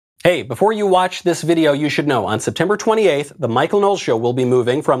Hey, before you watch this video, you should know on September 28th, the Michael Knowles Show will be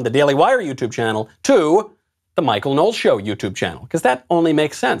moving from the Daily Wire YouTube channel to the Michael Knowles Show YouTube channel, because that only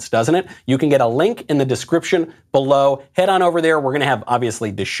makes sense, doesn't it? You can get a link in the description below. Head on over there. We're going to have, obviously,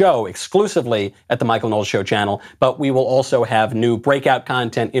 the show exclusively at the Michael Knowles Show channel, but we will also have new breakout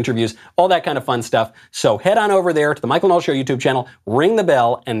content, interviews, all that kind of fun stuff. So head on over there to the Michael Knowles Show YouTube channel, ring the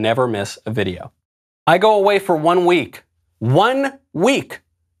bell, and never miss a video. I go away for 1 week. 1 week!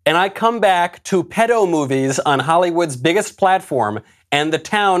 And I come back to pedo movies on Hollywood's biggest platform and the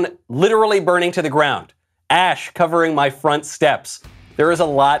town literally burning to the ground. Ash covering my front steps. There is a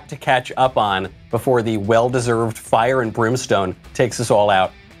lot to catch up on before the well-deserved fire and brimstone takes us all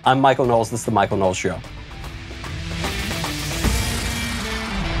out. I'm Michael Knowles. This is The Michael Knowles Show.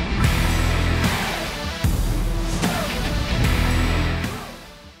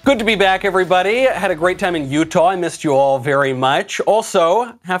 Good to be back, everybody. I had a great time in Utah. I missed you all very much.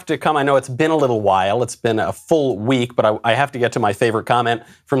 Also, have to come, I know it's been a little while. It's been a full week, but I have to get to my favorite comment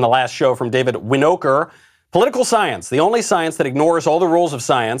from the last show from David Winokur. Political science, the only science that ignores all the rules of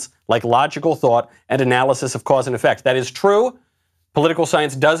science, like logical thought and analysis of cause and effect. That is true. Political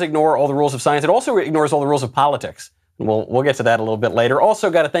science does ignore all the rules of science. It also ignores all the rules of politics. And we'll get to that a little bit later.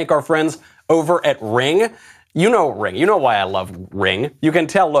 Also, got to thank our friends over at Ring. You know Ring. You know why I love Ring. You can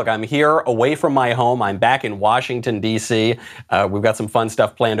tell, look, I'm here away from my home. I'm back in Washington, D.C. We've got some fun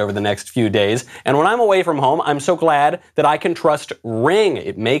stuff planned over the next few days. And when I'm away from home, I'm so glad that I can trust Ring.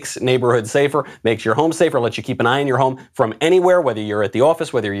 It makes neighborhoods safer, makes your home safer, lets you keep an eye on your home from anywhere, whether you're at the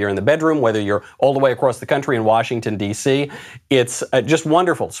office, whether you're in the bedroom, whether you're all the way across the country in Washington, D.C. It's just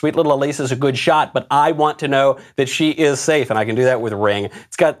wonderful. Sweet little Elise is a good shot, but I want to know that she is safe, and I can do that with Ring.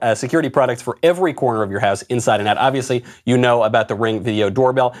 It's got security products for every corner of your house, inside and out. Obviously, you know about the Ring video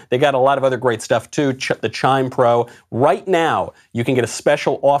doorbell. They got a lot of other great stuff too, the Chime Pro. Right now, you can get a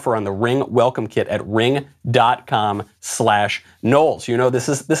special offer on the Ring welcome kit at ring.com/Knowles. You know, this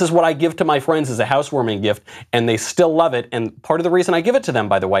is what I give to my friends as a housewarming gift, and they still love it. And part of the reason I give it to them,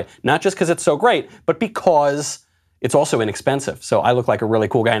 by the way, not just because it's so great, but because it's also inexpensive. So I look like a really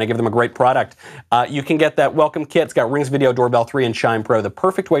cool guy, and I give them a great product. You can get that welcome kit. It's got Ring's Video Doorbell 3 and Chime Pro, the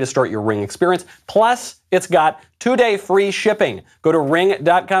perfect way to start your Ring experience. Plus, it's got 2-day free shipping. Go to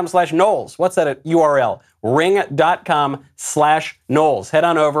ring.com/Knowles. What's that URL? ring.com/Knowles. Head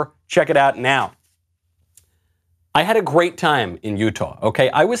on over, check it out now. I had a great time in Utah, okay?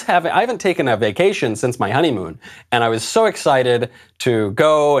 I haven't taken a vacation since my honeymoon, and I was so excited to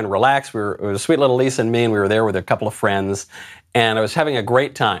go and relax. It was sweet little Lisa and me, and we were there with a couple of friends, and I was having a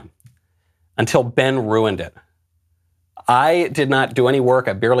great time until Ben ruined it. I did not do any work.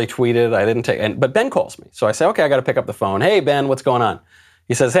 I barely tweeted. But Ben calls me. So I say, okay, I got to pick up the phone. Hey, Ben, what's going on?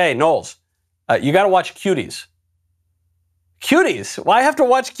 He says, hey, Knowles, you got to watch Cuties. Cuties? Why I have to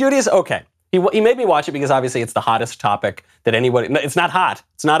watch Cuties? Okay. He made me watch it because obviously it's the hottest topic that anybody. It's not hot.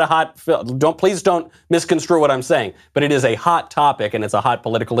 It's not a hot film. Please don't misconstrue what I'm saying. But it is a hot topic, and it's a hot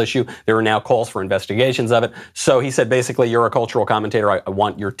political issue. There are now calls for investigations of it. So he said, basically, you're a cultural commentator. I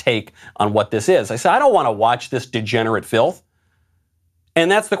want your take on what this is. I said, I don't want to watch this degenerate filth.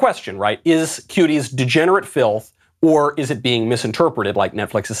 And that's the question, right? Is Cuties degenerate filth, or is it being misinterpreted like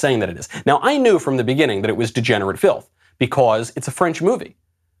Netflix is saying that it is? Now, I knew from the beginning that it was degenerate filth because it's a French movie.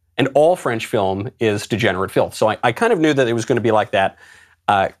 And all French film is degenerate filth. So I kind of knew that it was going to be like that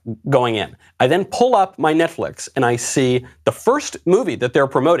going in. I then pull up my Netflix and I see the first movie that they're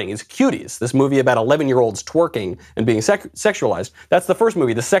promoting is Cuties, this movie about 11-year-olds twerking and being sexualized. That's the first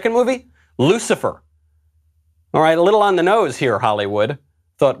movie. The second movie, Lucifer. All right, a little on the nose here, Hollywood.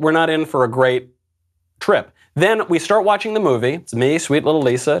 Thought we're not in for a great trip. Then we start watching the movie. It's me, sweet little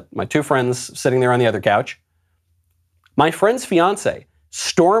Lisa, my two friends sitting there on the other couch. My friend's fiance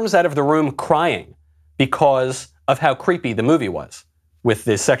storms out of the room crying because of how creepy the movie was with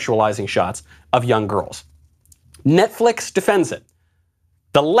the sexualizing shots of young girls. Netflix defends it.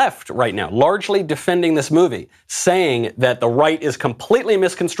 The left right now, largely defending this movie, saying that the right is completely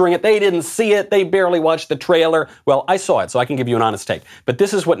misconstruing it. They didn't see it. They barely watched the trailer. Well, I saw it, so I can give you an honest take. But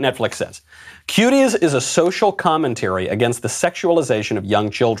this is what Netflix says. Cuties is a social commentary against the sexualization of young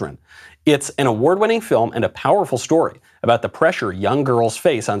children. It's an award-winning film and a powerful story about the pressure young girls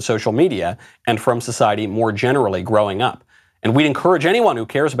face on social media and from society more generally growing up. And we'd encourage anyone who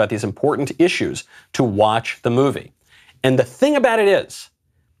cares about these important issues to watch the movie. And the thing about it is,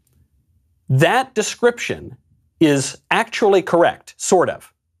 that description is actually correct, sort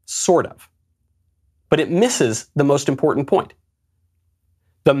of, but it misses the most important point.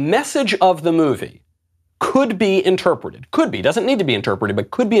 The message of the movie could be interpreted, doesn't need to be interpreted, but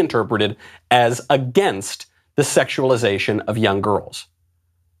could be interpreted as against the sexualization of young girls.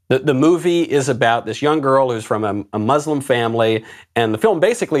 The movie is about this young girl who's from a Muslim family, and the film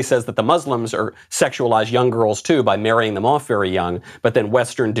basically says that the Muslims are sexualize young girls too by marrying them off very young, but then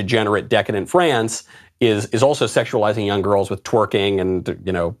Western degenerate decadent France is also sexualizing young girls with twerking and,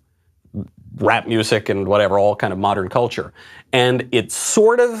 you know, rap music and whatever, all kind of modern culture. And it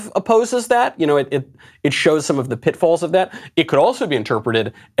sort of opposes that. You know, it shows some of the pitfalls of that. It could also be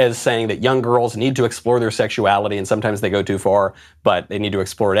interpreted as saying that young girls need to explore their sexuality, and sometimes they go too far, but they need to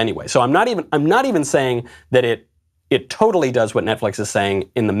explore it anyway. So I'm not even saying that it totally does what Netflix is saying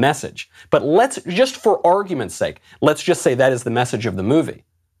in the message. But let's, just for argument's sake, let's just say that is the message of the movie.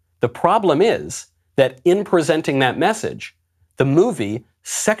 The problem is that in presenting that message, the movie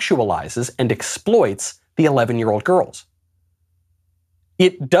sexualizes and exploits the 11-year-old girls.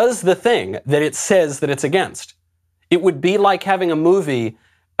 It does the thing that it says that it's against. It would be like having a movie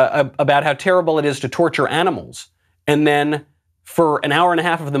about how terrible it is to torture animals, and then for an hour and a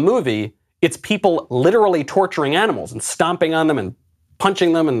half of the movie, it's people literally torturing animals and stomping on them and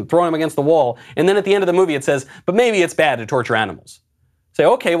punching them and throwing them against the wall, and then at the end of the movie it says, but maybe it's bad to torture animals. Say,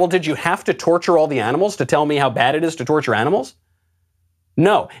 okay, well, did you have to torture all the animals to tell me how bad it is to torture animals?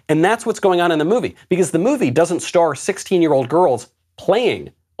 No, and that's what's going on in the movie, because the movie doesn't star 16-year-old girls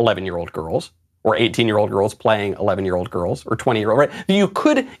playing 11-year-old girls, or 18-year-old girls playing 11-year-old girls, or 20-year-old, right? You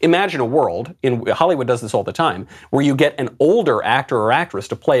could imagine a world, in Hollywood does this all the time, where you get an older actor or actress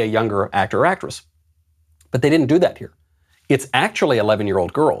to play a younger actor or actress. But they didn't do that here. It's actually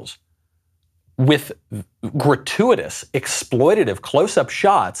 11-year-old girls with gratuitous, exploitative close-up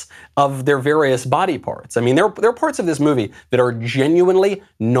shots of their various body parts. I mean, there are parts of this movie that are genuinely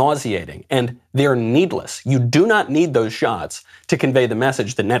nauseating, and they're needless. You do not need those shots to convey the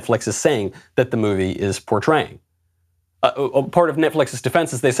message that Netflix is saying that the movie is portraying. Part of Netflix's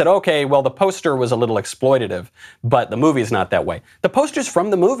defense is they said, okay, well, the poster was a little exploitative, but the movie's not that way. The poster's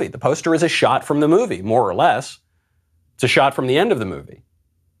from the movie. The poster is a shot from the movie, more or less. It's a shot from the end of the movie.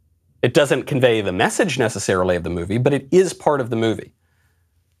 It doesn't convey the message necessarily of the movie, but it is part of the movie.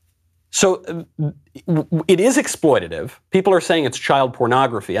 So it is exploitative. People are saying it's child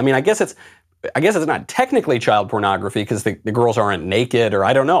pornography. I mean, I guess it's not technically child pornography because the girls aren't naked, or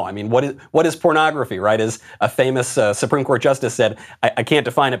I don't know. I mean, what is pornography, right? As a famous Supreme Court justice said, I can't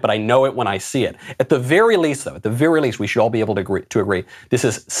define it, but I know it when I see it. At the very least, though, we should all be able to agree. This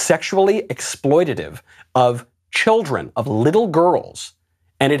is sexually exploitative of children, of little girls.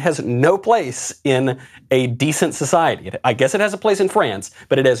 And it has no place in a decent society. I guess it has a place in France,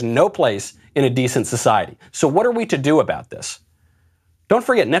 but it has no place in a decent society. So what are we to do about this? Don't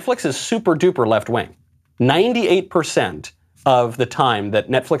forget, Netflix is super duper left-wing. 98% of the time that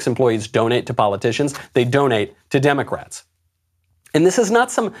Netflix employees donate to politicians, they donate to Democrats. And this is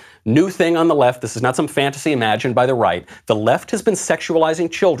not some new thing on the left. This is not some fantasy imagined by the right. The left has been sexualizing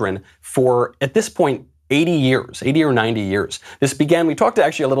children for, at this point, 80 or 90 years. This began, we talked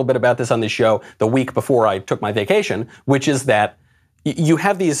actually a little bit about this on the show the week before I took my vacation, which is that you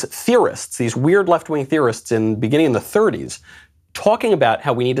have these theorists, these weird left-wing theorists beginning in the 30s, talking about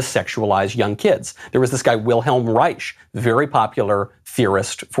how we need to sexualize young kids. There was this guy, Wilhelm Reich, very popular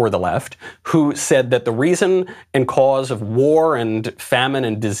theorist for the left, who said that the reason and cause of war and famine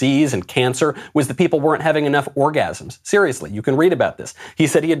and disease and cancer was that people weren't having enough orgasms. Seriously, you can read about this. He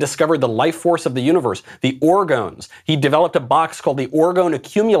said he had discovered the life force of the universe, the orgones. He developed a box called the orgone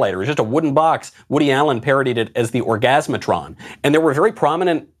accumulator. It was just a wooden box. Woody Allen parodied it as the orgasmatron. And there were very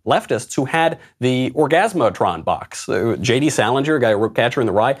prominent leftists who had the orgasmatron box. J.D. Salinger, a guy who wrote Catcher in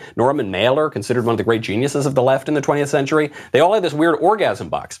the Rye, Norman Mailer, considered one of the great geniuses of the left in the 20th century. They all had this weird orgasm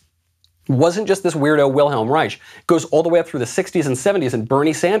box. It wasn't just this weirdo Wilhelm Reich. It goes all the way up through the 60s and 70s, and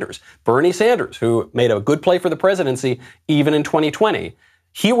Bernie Sanders, who made a good play for the presidency even in 2020,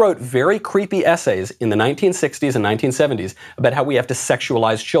 he wrote very creepy essays in the 1960s and 1970s about how we have to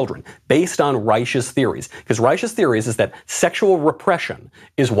sexualize children based on Reich's theories. Because Reich's theories is that sexual repression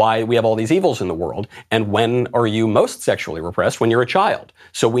is why we have all these evils in the world. And when are you most sexually repressed? When you're a child.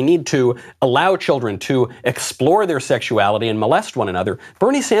 So we need to allow children to explore their sexuality and molest one another.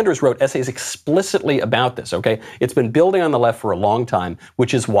 Bernie Sanders wrote essays explicitly about this, okay? It's been building on the left for a long time,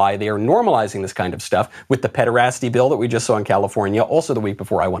 which is why they are normalizing this kind of stuff with the pederasty bill that we just saw in California, also the week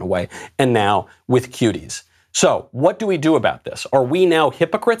before I went away, and now with cuties. So what do we do about this? Are we now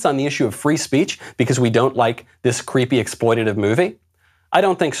hypocrites on the issue of free speech because we don't like this creepy exploitative movie? I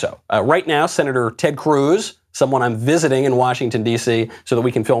don't think so. Right now, Senator Ted Cruz, someone I'm visiting in Washington, D.C., so that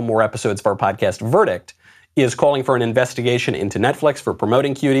we can film more episodes of our podcast Verdict, is calling for an investigation into Netflix for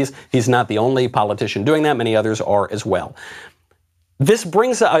promoting cuties. He's not the only politician doing that. Many others are as well. This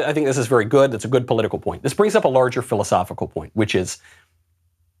brings, I think this is very good. It's a good political point. This brings up a larger philosophical point, which is,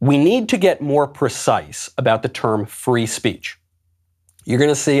 We need to get more precise about the term free speech. You're going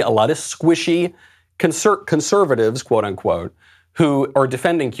to see a lot of squishy conservatives, quote unquote, who are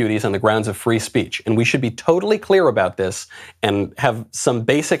defending cuties on the grounds of free speech. And we should be totally clear about this and have some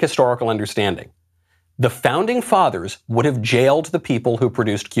basic historical understanding. The founding fathers would have jailed the people who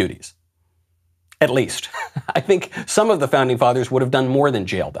produced cuties. At least. I think some of the founding fathers would have done more than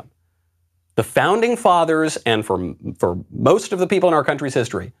jail them. The founding fathers, and for most of the people in our country's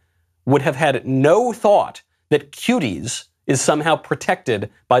history, would have had no thought that cuties is somehow protected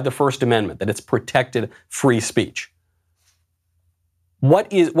by the First Amendment, that it's protected free speech. What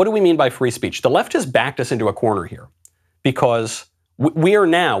do we mean by free speech? The left has backed us into a corner here because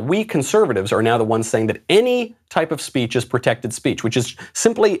we conservatives are now the ones saying that any type of speech is protected speech, which is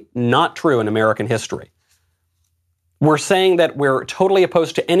simply not true in American history. We're saying that we're totally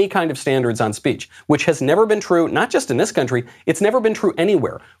opposed to any kind of standards on speech, which has never been true, not just in this country, it's never been true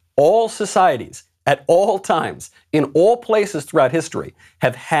anywhere. All societies, at all times, in all places throughout history,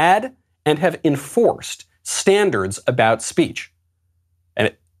 have had and have enforced standards about speech.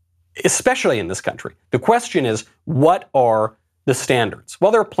 And especially in this country. The question is, what are the standards? Well,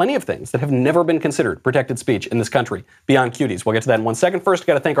 there are plenty of things that have never been considered protected speech in this country beyond cuties. We'll get to that in 1 second. First, I've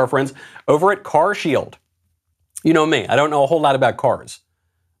got to thank our friends over at Car Shield. You know me, I don't know a whole lot about cars.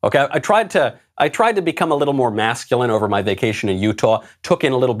 Okay, I tried to become a little more masculine over my vacation in Utah, took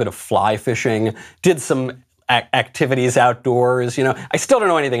in a little bit of fly fishing, did some activities outdoors. You know, I still don't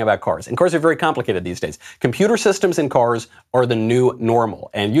know anything about cars, and cars are very complicated these days. Computer systems in cars are the new normal,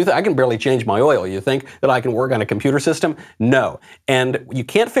 and I can barely change my oil. You think that I can work on a computer system? No, and you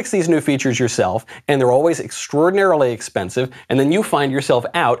can't fix these new features yourself, and they're always extraordinarily expensive, and then you find yourself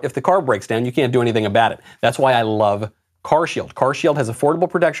out if the car breaks down. You can't do anything about it. That's why I love Car Shield. Car Shield has affordable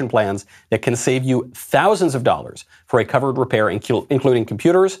protection plans that can save you thousands of dollars for a covered repair, including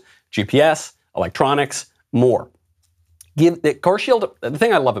computers, GPS, electronics, more. Car Shield, the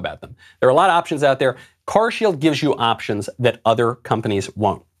thing I love about them, there are a lot of options out there. Car Shield gives you options that other companies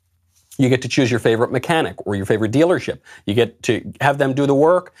won't. You get to choose your favorite mechanic or your favorite dealership. You get to have them do the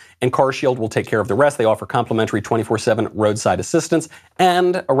work, and Car Shield will take care of the rest. They offer complimentary 24/7 roadside assistance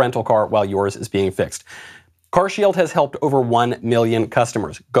and a rental car while yours is being fixed. Car Shield has helped over 1 million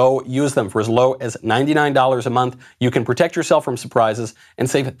customers. Go use them for as low as $99 a month. You can protect yourself from surprises and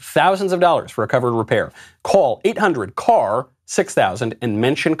save thousands of dollars for a covered repair. Call 800-CAR-6000 and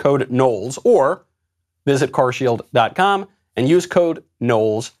mention code Knowles, or visit carshield.com and use code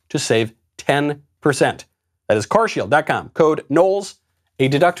Knowles to save 10%. That is carshield.com, code Knowles. A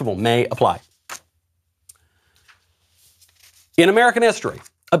deductible may apply. In American history,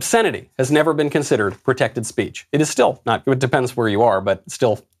 obscenity has never been considered protected speech. It is still not, it depends where you are, but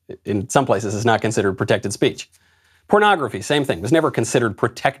still in some places is not considered protected speech. Pornography, same thing, was never considered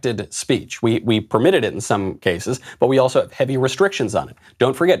protected speech. We permitted it in some cases, but we also have heavy restrictions on it.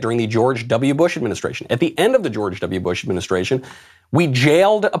 Don't forget, during the George W. Bush administration, at the end of the George W. Bush administration, we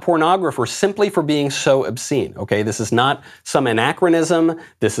jailed a pornographer simply for being so obscene, okay? This is not some anachronism.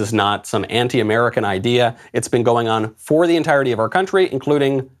 This is not some anti-American idea. It's been going on for the entirety of our country,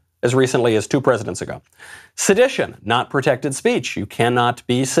 including as recently as 2 presidents ago. Sedition, not protected speech. You cannot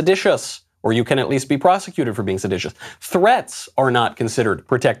be seditious, or you can at least be prosecuted for being seditious. Threats are not considered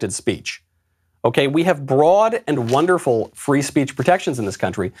protected speech. Okay, we have broad and wonderful free speech protections in this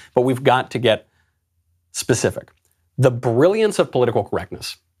country, but we've got to get specific. The brilliance of political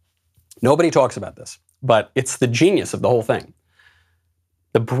correctness. Nobody talks about this, but it's the genius of the whole thing.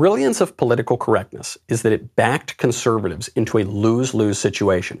 The brilliance of political correctness is that it backed conservatives into a lose-lose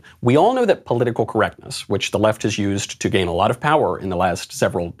situation. We all know that political correctness, which the left has used to gain a lot of power in the last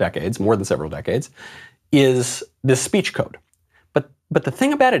several decades, more than several decades, is this speech code. But the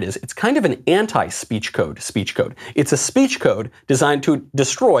thing about it is, it's kind of an anti-speech code. It's a speech code designed to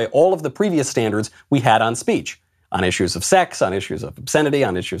destroy all of the previous standards we had on speech, on issues of sex, on issues of obscenity,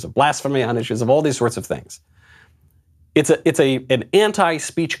 on issues of blasphemy, on issues of all these sorts of things. It's an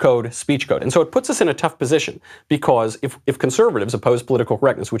anti-speech code. And so it puts us in a tough position, because if conservatives oppose political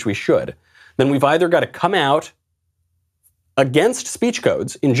correctness, which we should, then we've either got to come out against speech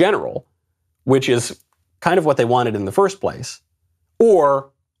codes in general, which is kind of what they wanted in the first place, or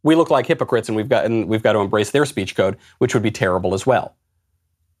we look like hypocrites and we've got to embrace their speech code, which would be terrible as well.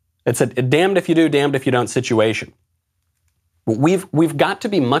 It's a damned if you do, damned if you don't situation. But we've got to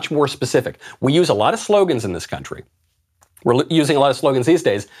be much more specific. We use a lot of slogans in this country. We're using a lot of slogans these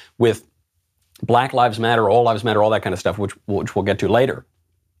days with Black Lives Matter, All Lives Matter, all that kind of stuff, which we'll get to later.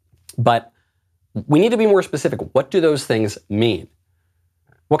 But we need to be more specific. What do those things mean?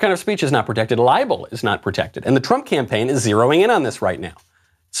 What kind of speech is not protected? Libel is not protected. And the Trump campaign is zeroing in on this right now.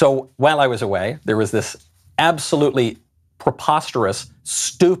 So while I was away, there was this absolutely preposterous,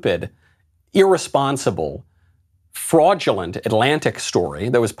 stupid, irresponsible, fraudulent Atlantic story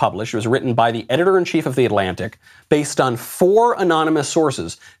that was published. It was written by the editor-in-chief of The Atlantic based on 4 anonymous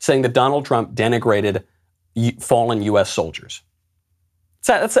sources saying that Donald Trump denigrated fallen U.S. soldiers.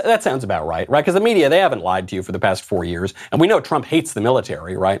 That sounds about right? Because the media, they haven't lied to you for the past 4 years. And we know Trump hates the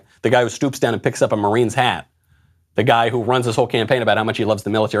military, right? The guy who stoops down and picks up a Marine's hat. The guy who runs this whole campaign about how much he loves the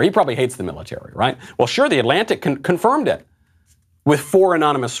military. He probably hates the military, right? Well, sure, The Atlantic confirmed it with 4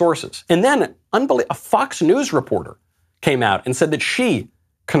 anonymous sources. And then a Fox News reporter came out and said that she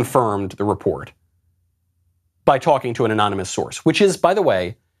confirmed the report by talking to an anonymous source, which is, by the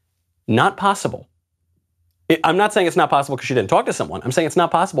way, not possible. I'm not saying it's not possible because she didn't talk to someone. I'm saying it's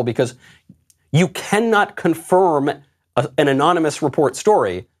not possible because you cannot confirm an anonymous report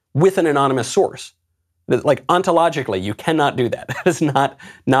story with an anonymous source. Like ontologically, you cannot do that. That is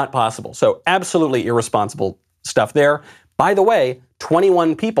not possible. So absolutely irresponsible stuff there. By the way,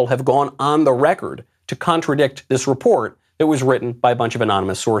 21 people have gone on the record to contradict this report that was written by a bunch of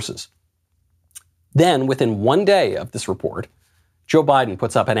anonymous sources. Then, within 1 day of this report, Joe Biden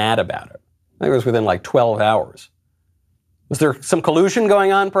puts up an ad about it. I think it was within like 12 hours. Was there some collusion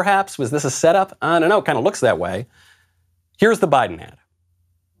going on, perhaps? Was this a setup? I don't know. It kind of looks that way. Here's the Biden ad.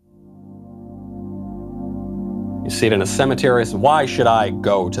 You see it in a cemetery. So why should I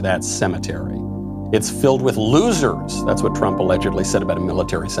go to that cemetery? It's filled with losers. That's what Trump allegedly said about a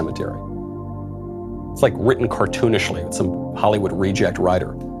military cemetery. It's like written cartoonishly with some Hollywood reject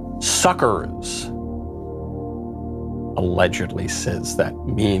writer. Suckers, allegedly says that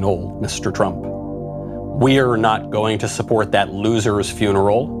mean old Mr. Trump. We're not going to support that loser's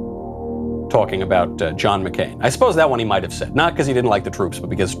funeral. Talking about John McCain. I suppose that one he might have said. Not because he didn't like the troops, but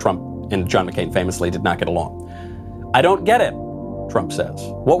because Trump and John McCain famously did not get along. I don't get it, Trump says.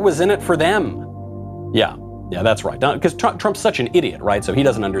 What was in it for them? Yeah, that's right. Because Trump's such an idiot, right? So he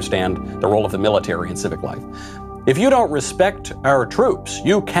doesn't understand the role of the military in civic life. If you don't respect our troops,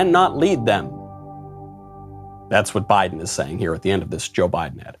 you cannot lead them. That's what Biden is saying here at the end of this Joe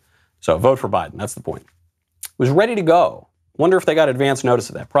Biden ad. So vote for Biden. That's the point. Was ready to go. Wonder if they got advance notice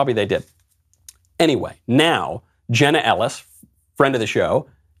of that. Probably they did. Anyway, now Jenna Ellis, friend of the show,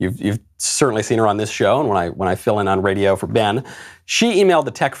 you've certainly seen her on this show, and when I fill in on radio for Ben, she emailed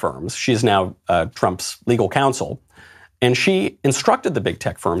the tech firms. She's now Trump's legal counsel, and she instructed the big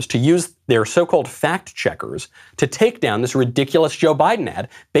tech firms to use their so-called fact checkers to take down this ridiculous Joe Biden ad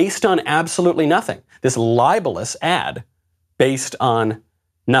based on absolutely nothing. This libelous ad based on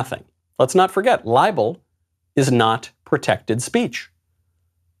nothing. Let's not forget, libel is not protected speech.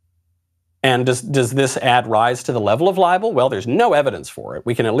 And does this ad rise to the level of libel? Well, there's no evidence for it.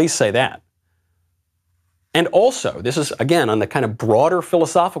 We can at least say that. And also, this is, again, on the kind of broader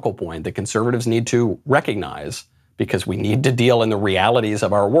philosophical point that conservatives need to recognize because we need to deal in the realities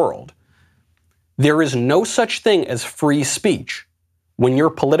of our world. There is no such thing as free speech when your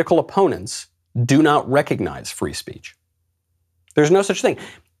political opponents do not recognize free speech. There's no such thing.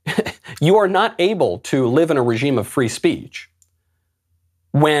 You are not able to live in a regime of free speech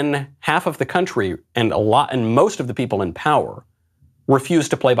when half of the country and most of the people in power refuse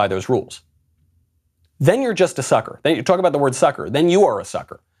to play by those rules. Then you're just a sucker. Then you talk about the word sucker. Then you are a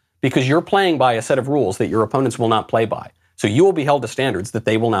sucker because you're playing by a set of rules that your opponents will not play by. So you will be held to standards that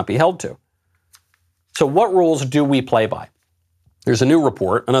they will not be held to. So what rules do we play by? There's a new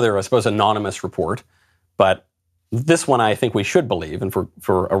report, another, I suppose, anonymous report, but this one I think we should believe, and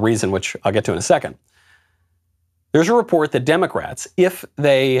for a reason which I'll get to in a second. There's a report that Democrats, if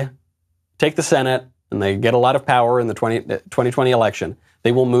they take the Senate and they get a lot of power in the 2020 election,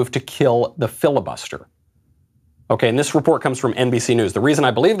 they will move to kill the filibuster. Okay, and this report comes from NBC News. The reason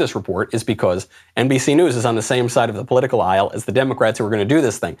I believe this report is because NBC News is on the same side of the political aisle as the Democrats who are going to do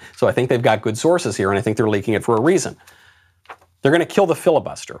this thing. So I think they've got good sources here, and I think they're leaking it for a reason. They're going to kill the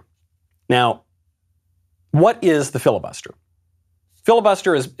filibuster. Now, what is the filibuster?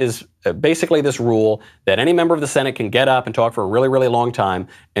 Filibuster is basically this rule that any member of the Senate can get up and talk for a really, really long time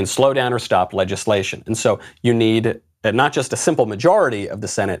and slow down or stop legislation. And so you need not just a simple majority of the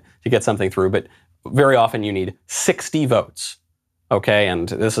Senate to get something through, but very often you need 60 votes. Okay, and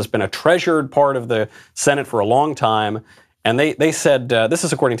this has been a treasured part of the Senate for a long time. And they said, this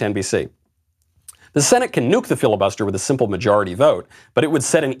is according to NBC, the Senate can nuke the filibuster with a simple majority vote, but it would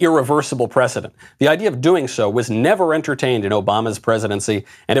set an irreversible precedent. The idea of doing so was never entertained in Obama's presidency,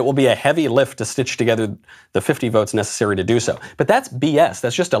 and it will be a heavy lift to stitch together the 50 votes necessary to do so. But that's BS.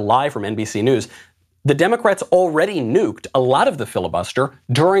 That's just a lie from NBC News. The Democrats already nuked a lot of the filibuster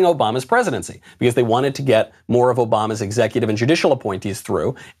during Obama's presidency because they wanted to get more of Obama's executive and judicial appointees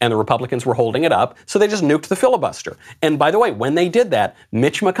through, and the Republicans were holding it up, so they just nuked the filibuster. And by the way, when they did that,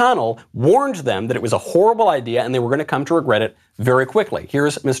 Mitch McConnell warned them that it was a horrible idea and they were going to come to regret it very quickly.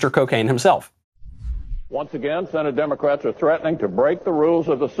 Here's Mr. Cocaine himself. Once again, Senate Democrats are threatening to break the rules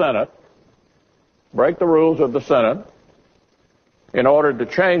of the Senate, in order to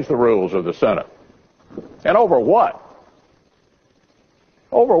change the rules of the Senate. And over what?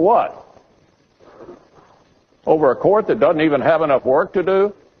 Over what? Over a court that doesn't even have enough work to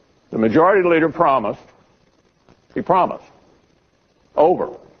do? The majority leader promised,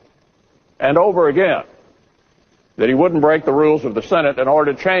 over and over again, that he wouldn't break the rules of the Senate in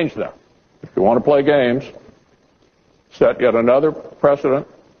order to change them. If you want to play games, set yet another precedent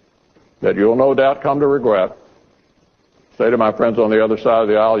that you'll no doubt come to regret. Say to my friends on the other side of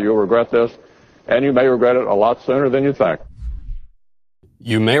the aisle, you'll regret this, and you may regret it a lot sooner than you think.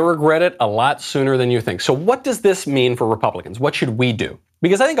 You may regret it a lot sooner than you think. So what does this mean for Republicans? What should we do?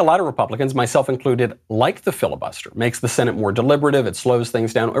 Because I think a lot of Republicans, myself included, like the filibuster. Makes the Senate more deliberative. It slows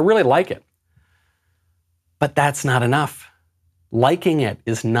things down. I really like it. But that's not enough. Liking it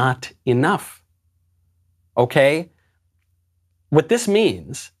is not enough. Okay? What this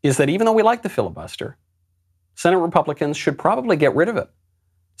means is that even though we like the filibuster, Senate Republicans should probably get rid of it.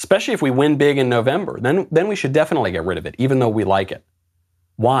 Especially if we win big in November. Then we should definitely get rid of it, even though we like it.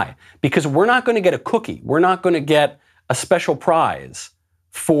 Why? Because we're not going to get a cookie. We're not going to get a special prize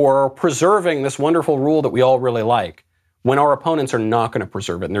for preserving this wonderful rule that we all really like when our opponents are not going to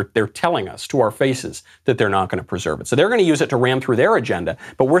preserve it. And they're telling us to our faces that they're not going to preserve it. So they're going to use it to ram through their agenda,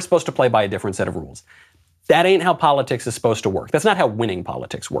 but we're supposed to play by a different set of rules. That ain't how politics is supposed to work. That's not how winning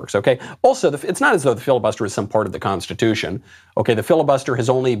politics works, okay? Also, it's not as though the filibuster is some part of the Constitution. Okay, the filibuster has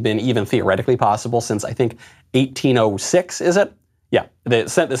only been even theoretically possible since, I think, 1806, is it? Yeah, the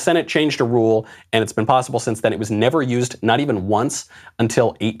Senate changed a rule, and it's been possible since then. It was never used, not even once, until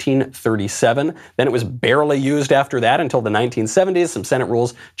 1837. Then it was barely used after that until the 1970s. Some Senate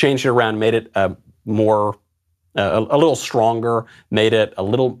rules changed it around, made it a little stronger, made it a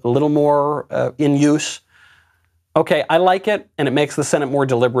little more in use. Okay, I like it, and it makes the Senate more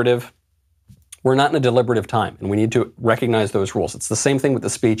deliberative. We're not in a deliberative time, and we need to recognize those rules. It's the same thing with the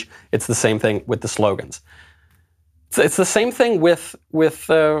speech. It's the same thing with the slogans. It's the same thing with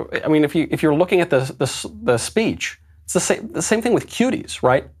I mean, if you're looking at the speech, it's the same thing with cuties,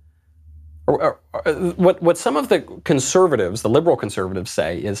 right? What some of the conservatives, the liberal conservatives,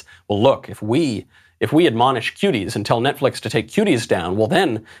 say is, well, look, if we admonish cuties and tell Netflix to take cuties down, well,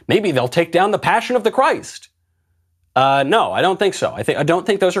 then maybe they'll take down The Passion of the Christ. No, I don't think so. I don't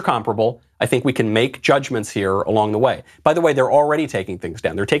think those are comparable. I think we can make judgments here along the way. By the way, they're already taking things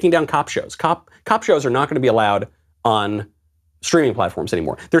down. They're taking down cop shows. Cop shows are not going to be allowed on streaming platforms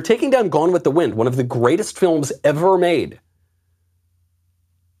anymore. They're taking down Gone with the Wind, one of the greatest films ever made.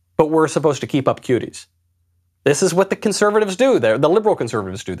 But we're supposed to keep up cuties. This is what the conservatives do. The liberal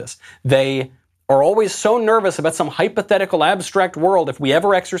conservatives do this. They are always so nervous about some hypothetical abstract world if we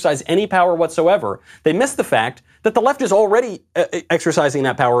ever exercise any power whatsoever. They miss the fact that the left is already exercising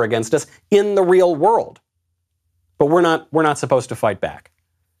that power against us in the real world. But we're not supposed to fight back.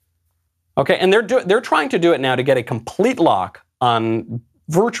 Okay, and they're trying to do it now to get a complete lock on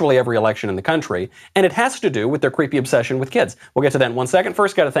virtually every election in the country, and it has to do with their creepy obsession with kids. We'll get to that in 1 second.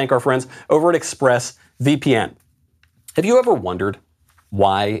 First, got to thank our friends over at ExpressVPN. Have you ever wondered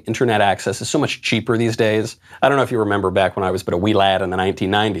why internet access is so much cheaper these days? I don't know if you remember back when I was but a wee lad in the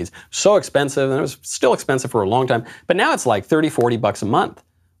 1990s. So expensive, and it was still expensive for a long time, but now it's like $30-40 a month.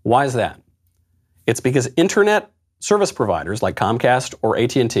 Why is that? It's because internet service providers like Comcast or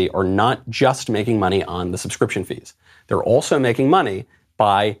AT&T are not just making money on the subscription fees. They're also making money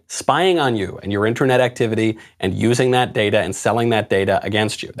by spying on you and your internet activity and using that data and selling that data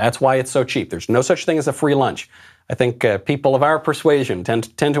against you. That's why it's so cheap. There's no such thing as a free lunch. I think people of our persuasion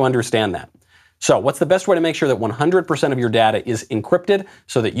tend to understand that. So what's the best way to make sure that 100% of your data is encrypted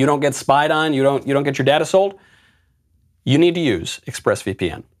so that you don't get spied on, you don't get your data sold? You need to use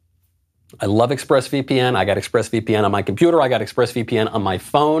ExpressVPN. I love ExpressVPN. I got ExpressVPN on my computer. I got ExpressVPN on my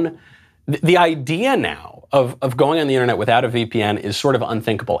phone. The idea now of going on the internet without a VPN is sort of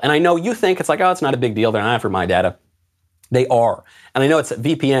unthinkable. And I know you think it's like, oh, it's not a big deal. They're not after my data. They are. And I know it's a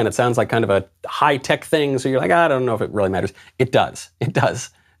VPN. It sounds like kind of a high-tech thing. So you're like, I don't know if it really matters. It does. It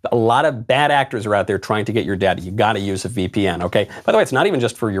does. A lot of bad actors are out there trying to get your data. You got to use a VPN, okay? By the way, it's not even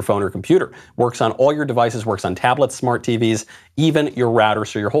just for your phone or computer. Works on all your devices, works on tablets, smart TVs, even your router,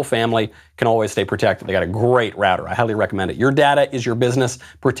 so your whole family can always stay protected. They got a great router. I highly recommend it. Your data is your business.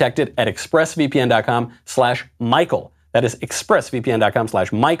 Protect it at expressvpn.com/Michael. That is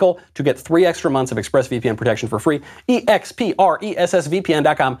expressvpn.com/Michael to get 3 extra months of ExpressVPN protection for free.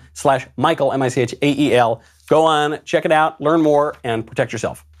 expressvpn.com/Michael, M-I-C-H-A-E-L. Go on, check it out, learn more, and protect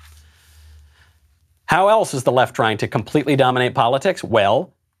yourself. How else is the left trying to completely dominate politics?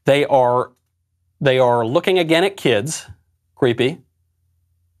 Well, they are looking again at kids, creepy,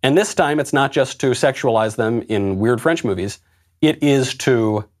 and this time it's not just to sexualize them in weird French movies, it is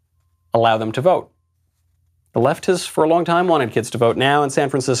to allow them to vote. The left has for a long time wanted kids to vote. Now in San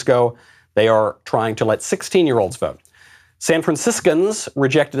Francisco, they are trying to let 16-year-olds vote. San Franciscans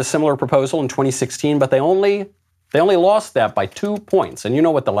rejected a similar proposal in 2016, but they only lost that by 2 points. And you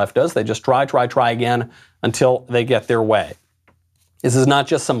know what the left does. They just try again until they get their way. This is not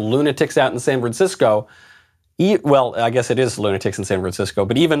just some lunatics out in San Francisco. Well, I guess it is lunatics in San Francisco,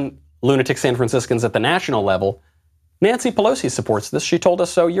 but even lunatic San Franciscans at the national level. Nancy Pelosi supports this. She told us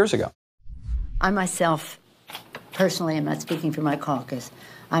so years ago. I myself, personally, I'm not speaking for my caucus,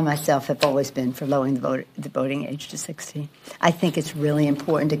 I myself have always been for lowering the voting age to 16. I think it's really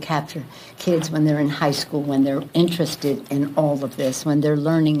important to capture kids when they're in high school, when they're interested in all of this, when they're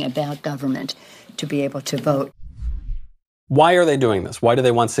learning about government, to be able to vote. Why are they doing this? Why do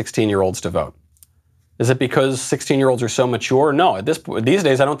they want 16-year-olds to vote? Is it because 16-year-olds are so mature? No, these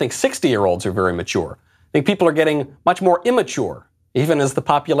days I don't think 60-year-olds are very mature. I think people are getting much more immature, even as the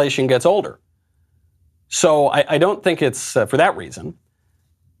population gets older. So I don't think it's for that reason.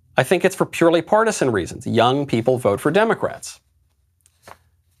 I think it's for purely partisan reasons. Young people vote for Democrats.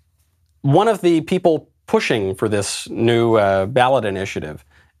 One of the people pushing for this new ballot initiative,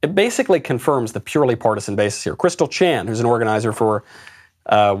 it basically confirms the purely partisan basis here. Crystal Chan, who's an organizer for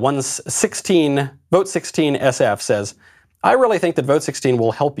Vote 16 SF, says, I really think that Vote 16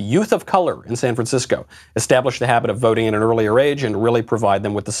 will help youth of color in San Francisco establish the habit of voting at an earlier age and really provide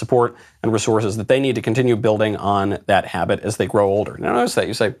them with the support and resources that they need to continue building on that habit as they grow older. Now notice that.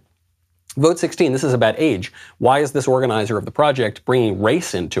 You say, Vote 16, this is about age. Why is this organizer of the project bringing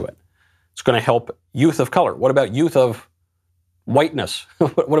race into it? It's going to help youth of color. What about youth of whiteness?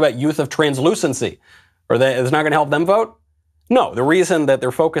 What about youth of translucency? Is not going to help them vote? No, the reason that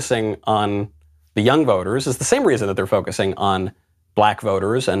they're focusing on the young voters is the same reason that they're focusing on black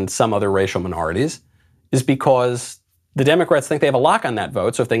voters and some other racial minorities, is because the Democrats think they have a lock on that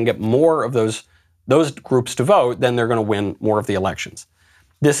vote. So if they can get more of those groups to vote, then they're going to win more of the elections.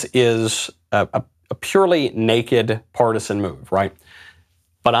 This is a purely naked partisan move, right?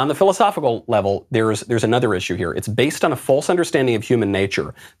 But on the philosophical level, there's another issue here. It's based on a false understanding of human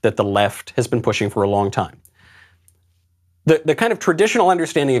nature that the left has been pushing for a long time. The kind of traditional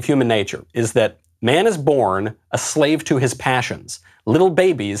understanding of human nature is that man is born a slave to his passions. Little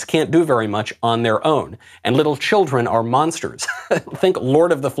babies can't do very much on their own, and little children are monsters. Think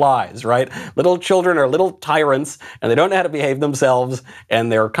Lord of the Flies, right? Little children are little tyrants, and they don't know how to behave themselves,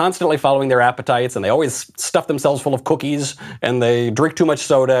 and they're constantly following their appetites, and they always stuff themselves full of cookies, and they drink too much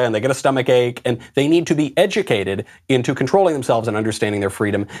soda, and they get a stomach ache, and they need to be educated into controlling themselves and understanding their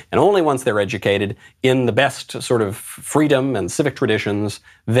freedom, and only once they're educated in the best sort of freedom and civic traditions,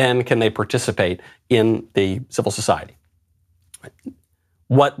 then can they participate in the civil society.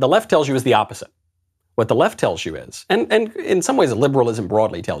 What the left tells you is the opposite. What the left tells you is, and in some ways liberalism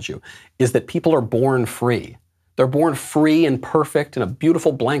broadly tells you, is that people are born free. They're born free and perfect and a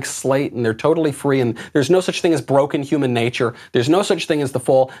beautiful blank slate, and they're totally free, and there's no such thing as broken human nature. There's no such thing as the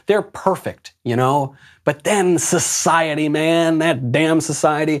fall. They're perfect, you know? But then society, man, that damn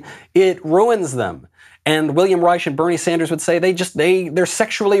society, it ruins them. And William Reich and Bernie Sanders would say they're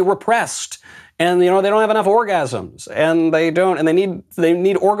sexually repressed. And they don't have enough orgasms, and they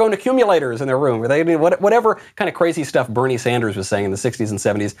need orgone accumulators in their room, or they need whatever kind of crazy stuff Bernie Sanders was saying in the 60s and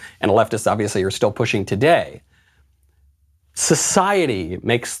 70s, and leftists obviously are still pushing today. Society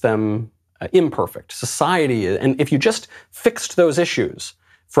makes them imperfect. Society, and if you just fixed those issues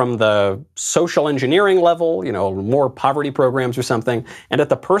from the social engineering level, more poverty programs or something, and at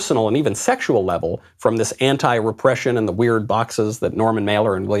the personal and even sexual level from this anti-repression and the weird boxes that Norman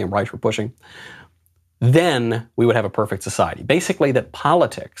Mailer and William Reich were pushing, then we would have a perfect society. Basically, that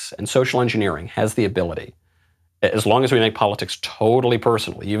politics and social engineering has the ability, as long as we make politics totally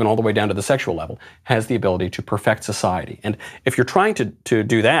personal, even all the way down to the sexual level, has the ability to perfect society. And if you're trying to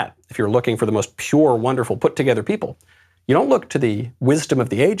do that, if you're looking for the most pure, wonderful, put-together people, you don't look to the wisdom of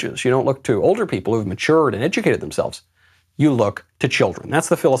the ages. You don't look to older people who've matured and educated themselves. you look to children. That's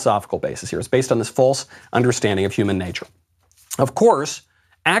the philosophical basis here. It's based on this false understanding of human nature. Of course,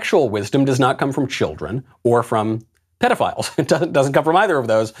 actual wisdom does not come from children or from pedophiles. It doesn't come from either of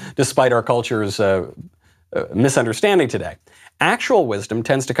those, despite our culture's misunderstanding today. Actual wisdom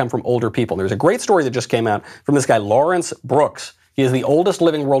tends to come from older people. There's a great story that just came out from this guy, Lawrence Brooks. He is the oldest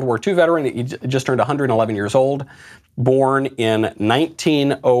living World War II veteran. He just turned 111 years old, born in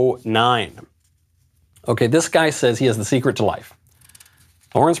 1909. Okay, this guy says he has the secret to life.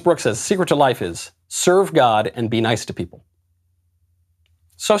 Lawrence Brooks says, the secret to life is serve God and be nice to people.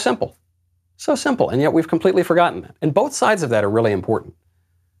 So simple. So simple, and yet we've completely forgotten that. And both sides of that are really important.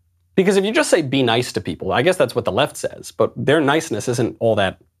 Because if you just say be nice to people, I guess that's what the left says, but their niceness isn't all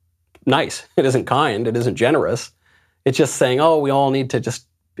that nice. It isn't kind. It isn't generous. It's just saying, oh, we all need to just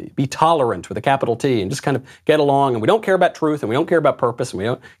be tolerant with a capital T and just kind of get along, and we don't care about truth, and we don't care about purpose, and we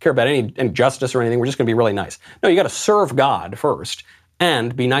don't care about any justice or anything. We're just going to be really nice. No, you got to serve God first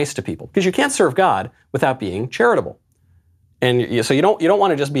and be nice to people, because you can't serve God without being charitable. And so you don't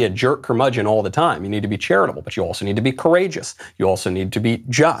want to just be a jerk curmudgeon all the time. You need to be charitable, but you also need to be courageous. You also need to be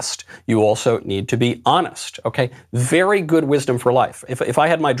just. You also need to be honest, okay? Very good wisdom for life. If I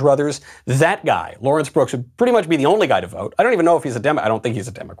had my druthers, that guy, Lawrence Brooks, would pretty much be the only guy to vote. I don't even know if he's a Democrat. I don't think he's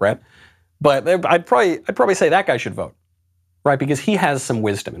a Democrat. But I'd probably say that guy should vote, right? Because he has some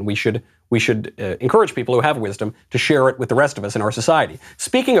wisdom, and we should encourage people who have wisdom to share it with the rest of us in our society.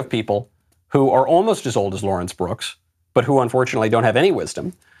 Speaking of people who are almost as old as Lawrence Brooks, but who unfortunately don't have any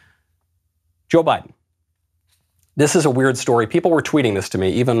wisdom, Joe Biden. This is a weird story. People were tweeting this to me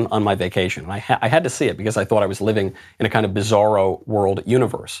even on my vacation. I had to see it because I thought I was living in a kind of bizarro world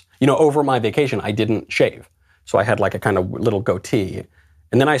universe. You know, over my vacation, I didn't shave. So I had like a kind of little goatee.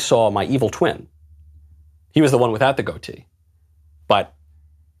 And then I saw my evil twin. He was the one without the goatee. And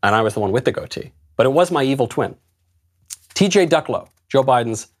I was the one with the goatee. But it was my evil twin. TJ Ducklo, Joe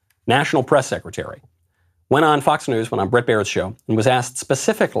Biden's national press secretary, went on Fox News, went on Bret Baier's show, and was asked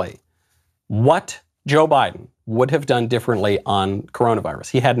specifically what Joe Biden would have done differently on coronavirus.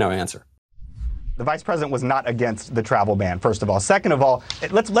 He had no answer. The vice president was not against the travel ban, first of all. Second of all,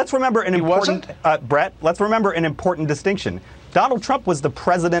 let's remember an important, Brett, let's remember an important distinction. Donald Trump was the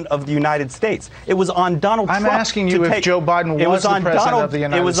president of the United States. It was on Donald Trump. I'm asking you if Joe Biden was the president of the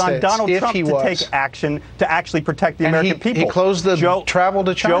United States. It was on Donald Trump to take action to actually protect the American people. He closed the travel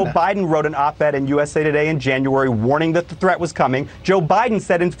to China. Joe Biden wrote an op-ed in USA Today in January warning that the threat was coming. Joe Biden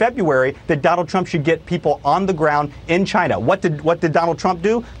said in February that Donald Trump should get people on the ground in China. What did Donald Trump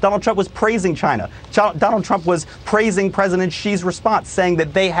do? Donald Trump was praising China. Donald Trump was praising President Xi's response, saying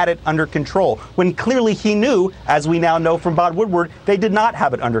that they had it under control, when clearly he knew, as we now know from Bob Woodward, they did not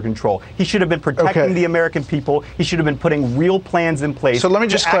have it under control. He should have been protecting the American people. He should have been putting real plans in place. So let me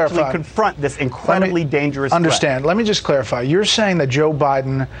just clarify. Actually confront this incredibly dangerous threat. Let me just clarify. You're saying that Joe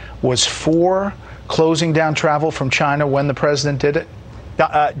Biden was for closing down travel from China when the president did it?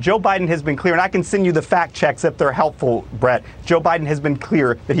 Joe Biden has been clear, and I can send you the fact checks if they're helpful, Brett. Joe Biden has been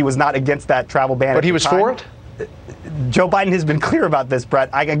clear that he was not against that travel ban. But he was for it? Joe Biden has been clear about this, Brett.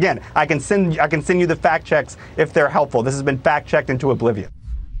 I can send you the fact checks if they're helpful. This has been fact checked into oblivion.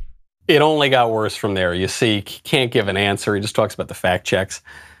 It only got worse from there. You see, he can't give an answer. He just talks about the fact checks.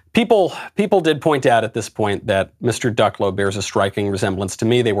 People did point out at this point that Mr. Ducklo bears a striking resemblance to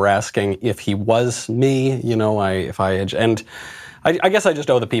me. They were asking if he was me, and I guess I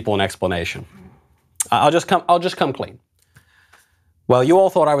just owe the people an explanation. I'll just come clean. Well, you all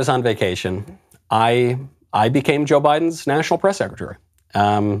thought I was on vacation. I became Joe Biden's national press secretary.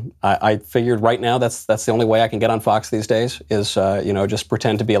 I figured right now that's the only way I can get on Fox these days is just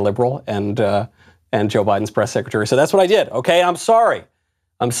pretend to be a liberal and Joe Biden's press secretary. So that's what I did. Okay, I'm sorry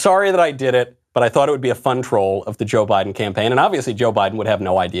that I did it, but I thought it would be a fun troll of the Joe Biden campaign. And obviously Joe Biden would have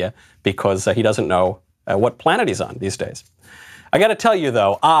no idea because he doesn't know what planet he's on these days. I got to tell you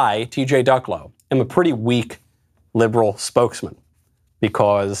though, I, TJ Ducklo, am a pretty weak liberal spokesman.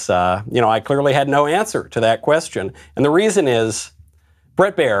 Because, I clearly had no answer to that question. And the reason is,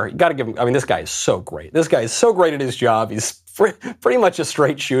 Bret Baier, you got to give him, this guy is so great. This guy is so great at his job. He's pretty much a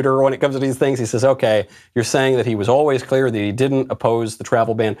straight shooter when it comes to these things. He says, okay, you're saying that he was always clear that he didn't oppose the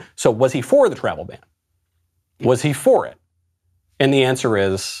travel ban. So was he for the travel ban? Was he for it? And the answer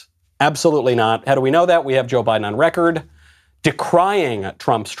is absolutely not. How do we know that? We have Joe Biden on record decrying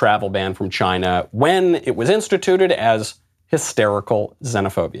Trump's travel ban from China when it was instituted as hysterical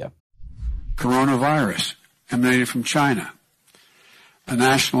xenophobia. Coronavirus emanated from China. A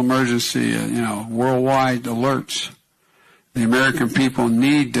national emergency, worldwide alerts. The American people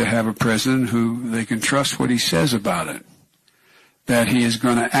need to have a president who they can trust what he says about it, that he is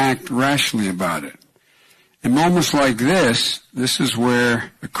going to act rationally about it. In moments like this is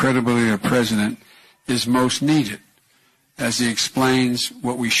where the credibility of the president is most needed, as he explains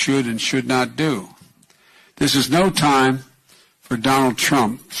what we should and should not do. This is no time for Donald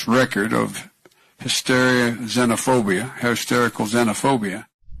Trump's record of hysterical xenophobia.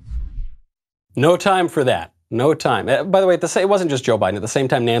 No time for that. No time. By the way, it wasn't just Joe Biden. At the same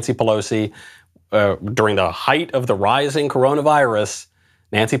time, Nancy Pelosi, during the height of the rising coronavirus,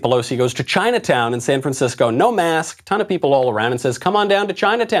 Nancy Pelosi goes to Chinatown in San Francisco, no mask, ton of people all around, and says, come on down to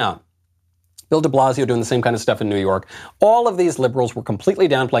Chinatown. Bill de Blasio doing the same kind of stuff in New York. All of these liberals were completely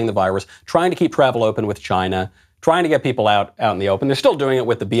downplaying the virus, trying to keep travel open with China, trying to get people out in the open. They're still doing it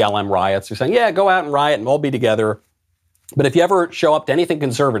with the BLM riots. They're saying, yeah, go out and riot and all be together. But if you ever show up to anything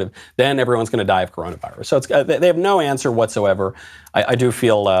conservative, then everyone's going to die of coronavirus. So they have no answer whatsoever. I do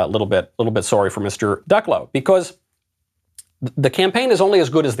feel a little bit sorry for Mr. Ducklow, because the campaign is only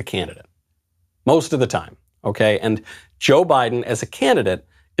as good as the candidate most of the time. Okay, and Joe Biden as a candidate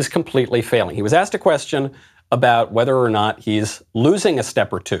is completely failing. He was asked a question about whether or not he's losing a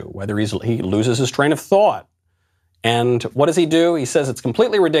step or two, whether he loses his train of thought. And what does he do? He says it's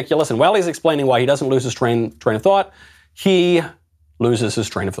completely ridiculous. And while he's explaining why he doesn't lose his train of thought, he loses his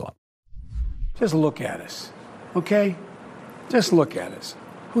train of thought. Just look at us, okay? Just look at us.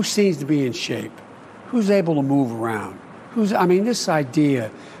 Who seems to be in shape? Who's able to move around? This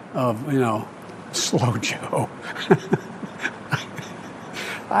idea of, slow Joe.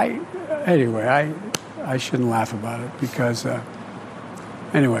 I shouldn't laugh about it because,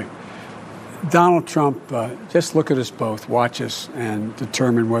 Donald Trump, just look at us both, watch us, and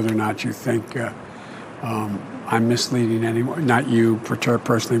determine whether or not you think I'm misleading anyone, not you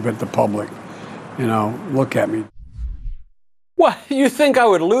personally, but the public. Look at me. What, you think I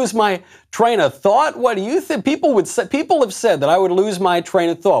would lose my train of thought? What do you think? People have said that I would lose my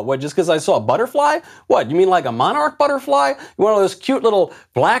train of thought. What, just because I saw a butterfly? What, you mean like a monarch butterfly? One of those cute little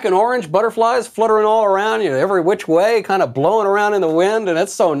black and orange butterflies fluttering all around you every which way, kind of blowing around in the wind, and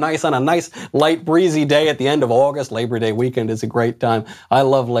it's so nice on a nice light breezy day at the end of August. Labor Day weekend is a great time. I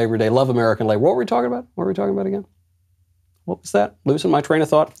love Labor Day, love American labor. What were we talking about? What were we talking about again? What was that? Losing my train of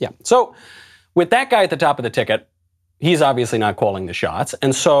thought? Yeah. So with that guy at the top of the ticket, he's obviously not calling the shots.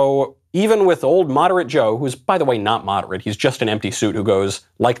 And so even with old moderate Joe, who's, by the way, not moderate, he's just an empty suit who goes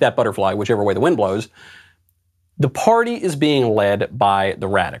like that butterfly, whichever way the wind blows, the party is being led by the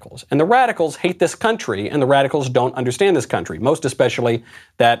radicals. And the radicals hate this country, and the radicals don't understand this country, most especially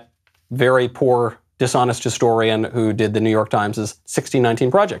that very poor, dishonest historian who did the New York Times' 1619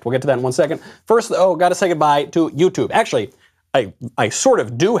 Project. We'll get to that in 1 second. First, got to say goodbye to YouTube. Actually, I sort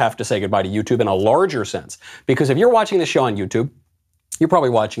of do have to say goodbye to YouTube in a larger sense, because if you're watching this show on YouTube, you're probably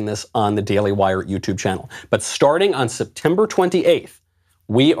watching this on the Daily Wire YouTube channel. But starting on September 28th,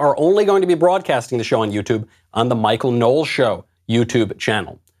 we are only going to be broadcasting the show on YouTube on the Michael Knowles Show YouTube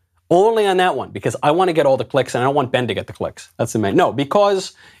channel. Only on that one, because I want to get all the clicks, and I don't want Ben to get the clicks. That's the main. No,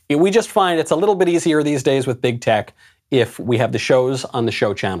 because we just find it's a little bit easier these days with big tech if we have the shows on the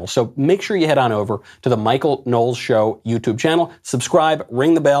show channel. So make sure you head on over to the Michael Knowles Show YouTube channel, subscribe,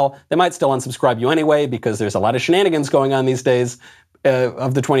 ring the bell. They might still unsubscribe you anyway, because there's a lot of shenanigans going on these days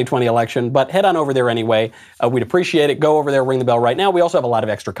of the 2020 election, but head on over there anyway. We'd appreciate it. Go over there, ring the bell right now. We also have a lot of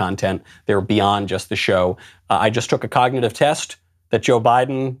extra content there beyond just the show. I just took a cognitive test that Joe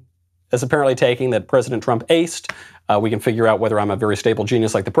Biden is apparently taking, that President Trump aced. We can figure out whether I'm a very stable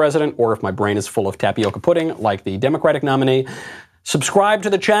genius like the president, or if my brain is full of tapioca pudding like the Democratic nominee. Subscribe to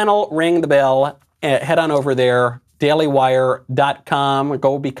the channel, ring the bell, head on over there, dailywire.com.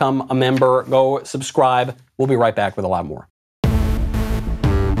 Go become a member, go subscribe. We'll be right back with a lot more.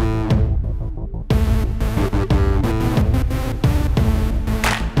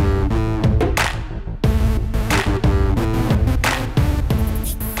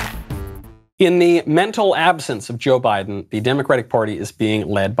 In the mental absence of Joe Biden, the Democratic Party is being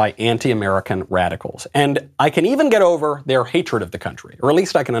led by anti-American radicals. And I can even get over their hatred of the country, or at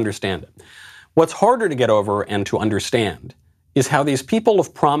least I can understand it. What's harder to get over and to understand is how these people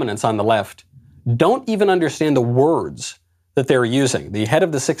of prominence on the left don't even understand the words that they're using. The head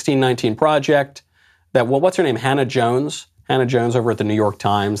of the 1619 Project, what's her name, Hannah Jones over at the New York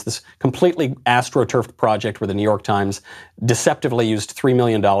Times, this completely astroturfed project where the New York Times deceptively used $3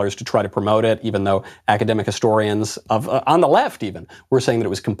 million to try to promote it, even though academic historians on the left even were saying that it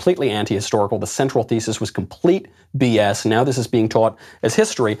was completely anti-historical. The central thesis was complete BS. Now this is being taught as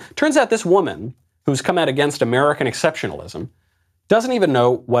history. Turns out this woman, who's come out against American exceptionalism, doesn't even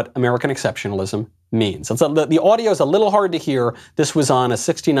know what American exceptionalism means. The audio is a little hard to hear. This was on a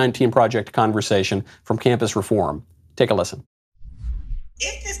 1619 Project conversation from Campus Reform. Take a listen.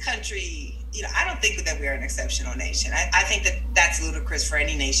 if this country, I don't think that we're an exceptional nation. I think that that's ludicrous for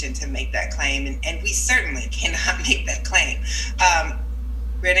any nation to make that claim, and we certainly cannot make that claim.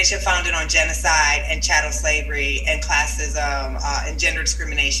 We're a nation founded on genocide and chattel slavery and classism and gender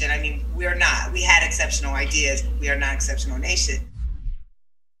discrimination. I mean, we're not. We had exceptional ideas. We are not an exceptional nation.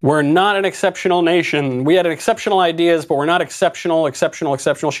 We're not an exceptional nation. We had exceptional ideas, but we're not exceptional.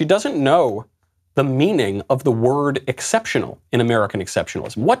 She doesn't know the meaning of the word exceptional in American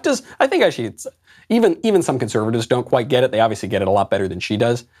exceptionalism. What does, I think actually, even some conservatives don't quite get it. They obviously get it a lot better than she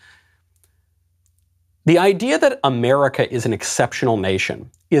does. The idea that America is an exceptional nation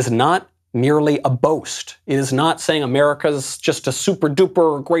is not merely a boast. It is not saying America's just a super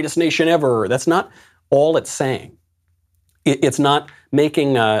duper greatest nation ever. That's not all it's saying. It's not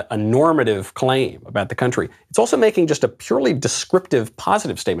making a normative claim about the country. It's also making just a purely descriptive,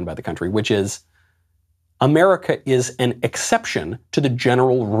 positive statement about the country, which is America is an exception to the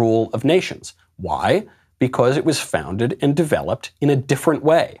general rule of nations. Why? Because it was founded and developed in a different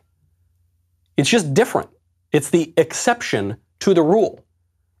way. It's just different. It's the exception to the rule.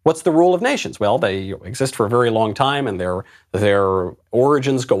 What's the rule of nations? Well, they exist for a very long time, and their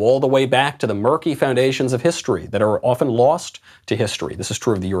origins go all the way back to the murky foundations of history that are often lost to history. This is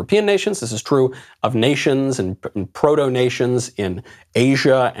true of the European nations. This is true of nations and proto-nations in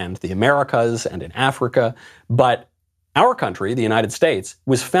Asia and the Americas and in Africa. But our country, the United States,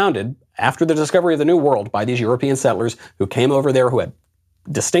 was founded after the discovery of the New World by these European settlers who came over there, who had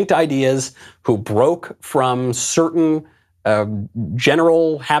distinct ideas, who broke from certain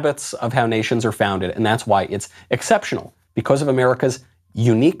general habits of how nations are founded, and that's why it's exceptional. Because of America's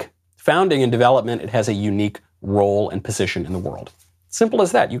unique founding and development, it has a unique role and position in the world. Simple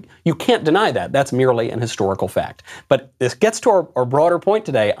as that. You can't deny that. That's merely an historical fact. But this gets to our broader point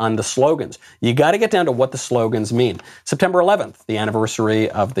today on the slogans. You got to get down to what the slogans mean. September 11th, the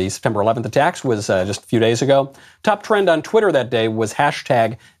anniversary of the September 11th attacks, was just a few days ago. Top trend on Twitter that day was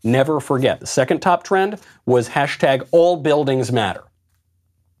hashtag never forget. The second top trend was hashtag all buildings matter.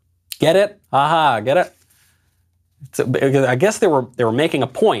 Get it? Aha, get it? I guess they were making a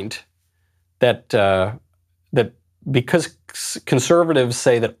point that that because conservatives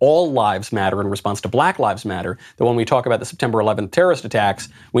say that all lives matter in response to Black Lives Matter, that when we talk about the September 11th terrorist attacks,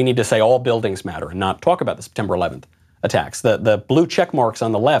 we need to say all buildings matter and not talk about the September 11th attacks. The blue check marks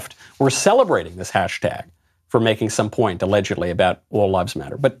on the left were celebrating this hashtag for making some point, allegedly, about all lives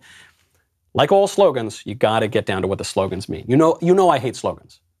matter. But like all slogans, you got to get down to what the slogans mean. You know I hate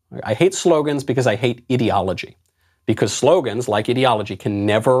slogans. I hate slogans because I hate ideology. Because slogans, like ideology, can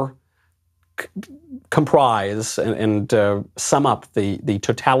never comprise and sum up the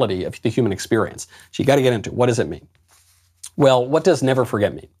totality of the human experience. So you got to get into what does it mean? Well, what does never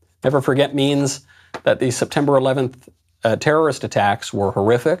forget mean? Never forget means that the September 11th terrorist attacks were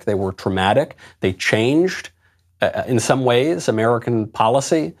horrific. They were traumatic. They changed, in some ways, American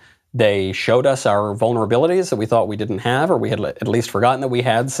policy. They showed us our vulnerabilities that we thought we didn't have, or we had at least forgotten that we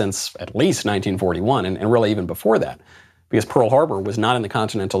had since at least 1941, and really even before that. Because Pearl Harbor was not in the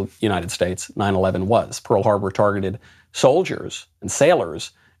continental United States, 9/11 was. Pearl Harbor targeted soldiers and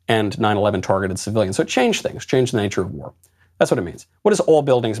sailors, and 9/11 targeted civilians. So it changed things, changed the nature of war. That's what it means. What does all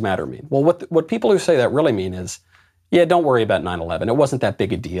buildings matter mean? Well, what people who say that really mean is, yeah, don't worry about 9/11. It wasn't that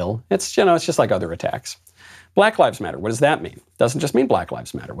big a deal. It's just like other attacks. Black Lives Matter, what does that mean? It doesn't just mean Black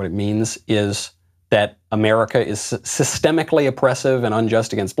Lives Matter. What it means is that America is systemically oppressive and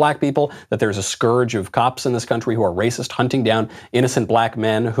unjust against black people, that there's a scourge of cops in this country who are racist, hunting down innocent black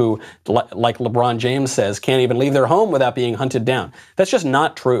men who, like LeBron James says, can't even leave their home without being hunted down. That's just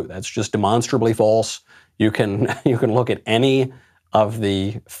not true. That's just demonstrably false. You can look at any of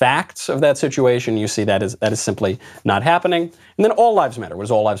the facts of that situation. You see that is simply not happening. And then all lives matter. What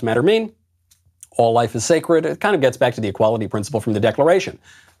does all lives matter mean? All life is sacred. It kind of gets back to the equality principle from the Declaration,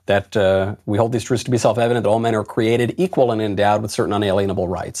 that we hold these truths to be self-evident, that all men are created equal and endowed with certain unalienable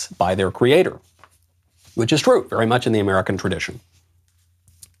rights by their Creator, which is true very much in the American tradition.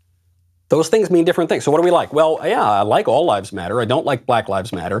 Those things mean different things. So what do we like? Well, yeah, I like all lives matter. I don't like Black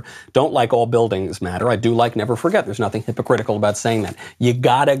Lives Matter. Don't like all buildings matter. I do like never forget. There's nothing hypocritical about saying that. You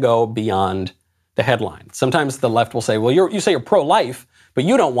gotta go beyond the headline. Sometimes the left will say, well, you say you're pro-life, but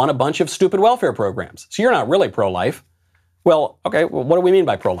you don't want a bunch of stupid welfare programs. So you're not really pro-life. Well, okay, well, what do we mean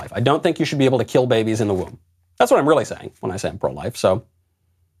by pro-life? I don't think you should be able to kill babies in the womb. That's what I'm really saying when I say I'm pro-life. So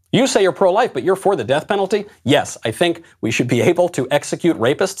you say you're pro-life, but you're for the death penalty? Yes, I think we should be able to execute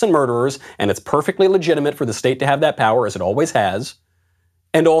rapists and murderers, and it's perfectly legitimate for the state to have that power, as it always has.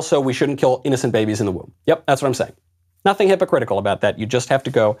 And also, we shouldn't kill innocent babies in the womb. Yep, that's what I'm saying. Nothing hypocritical about that. You just have to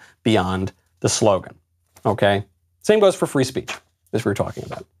go beyond the slogan, okay? Same goes for free speech. as we're talking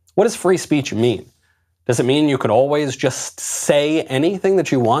about. What does free speech mean? Does it mean you could always just say anything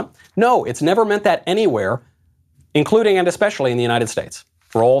that you want? No, it's never meant that anywhere, including and especially in the United States,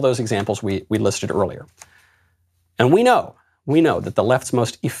 for all those examples we listed earlier. And we know that the left's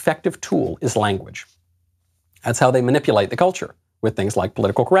most effective tool is language. That's how they manipulate the culture with things like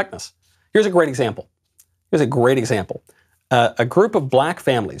political correctness. Here's a great example. A group of black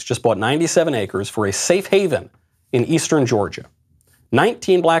families just bought 97 acres for a safe haven in eastern Georgia.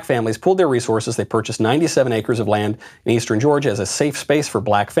 19 black families pooled their resources. They purchased 97 acres of land in eastern Georgia as a safe space for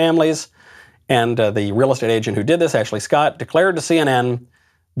black families. And the real estate agent who did this, Ashley Scott, declared to CNN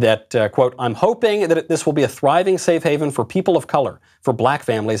that, quote, "I'm hoping that this will be a thriving safe haven for people of color, for black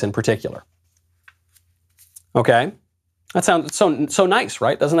families in particular." Okay? That sounds so nice,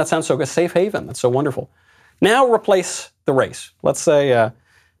 right? Doesn't that sound so good? Safe haven. That's so wonderful. Now replace the race. Let's say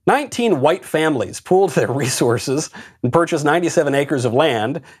 19 white families pooled their resources and purchased 97 acres of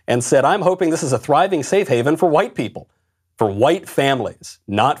land and said, "I'm hoping this is a thriving safe haven for white people." For white families,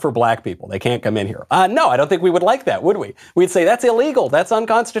 not for black people. They can't come in here. No, I don't think we would like that, would we? We'd say that's illegal, that's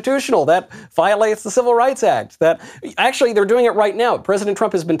unconstitutional, that violates the Civil Rights Act. Actually, they're doing it right now. President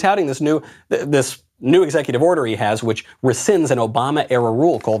Trump has been touting this new executive order he has, which rescinds an Obama-era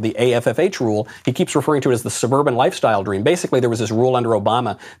rule called the AFFH rule. He keeps referring to it as the suburban lifestyle dream. Basically, there was this rule under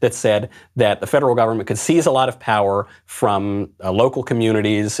Obama that said that the federal government could seize a lot of power from local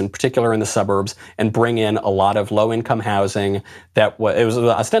communities, in particular in the suburbs, and bring in a lot of low-income housing. It was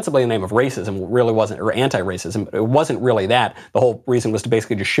ostensibly in the name of racism, really wasn't, or anti-racism. It wasn't really that. The whole reason was to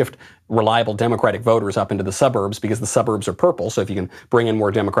basically just shift reliable Democratic voters up into the suburbs because the suburbs are purple. So if you can bring in more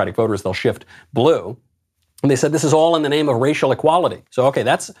Democratic voters, they'll shift blue. And they said this is all in the name of racial equality. So, okay,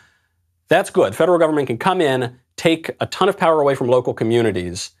 that's good. Federal government can come in, take a ton of power away from local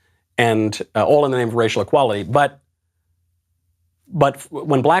communities, and all in the name of racial equality. But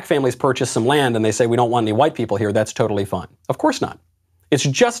when black families purchase some land and they say we don't want any white people here, that's totally fine. Of course not. It's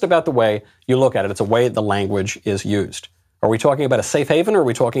just about the way you look at it. It's a way the language is used. Are we talking about a safe haven or are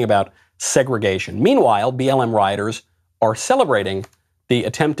we talking about segregation? Meanwhile, BLM rioters are celebrating the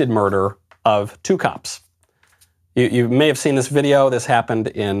attempted murder of 2 cops. You may have seen this video.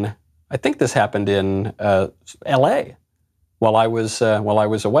 I think this happened in L.A. while I was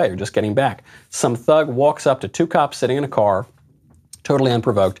away or just getting back. Some thug walks up to 2 cops sitting in a car, totally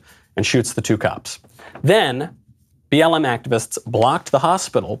unprovoked, and shoots the 2 cops. Then BLM activists blocked the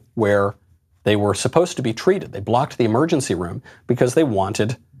hospital where they were supposed to be treated. They blocked the emergency room because they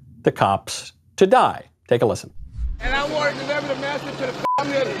wanted the cops to die. Take a listen. And I want to deliver the message to the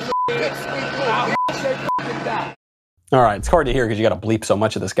family of the All right, it's hard to hear because you got to bleep so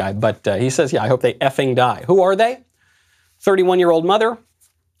much of this guy, but he says, yeah, I hope they effing die. Who are they? 31-year-old mother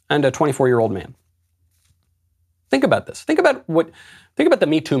and a 24-year-old man. Think about this. Think about the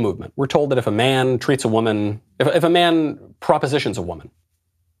Me Too movement. We're told that if a man treats a woman, if a man propositions a woman,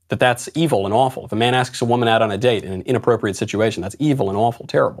 that's evil and awful. If a man asks a woman out on a date in an inappropriate situation, that's evil and awful,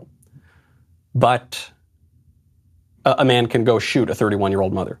 terrible. But a man can go shoot a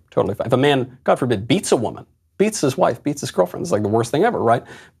 31-year-old mother, totally fine. If a man, God forbid, beats a woman, beats his wife, beats his girlfriend, it's like the worst thing ever, right?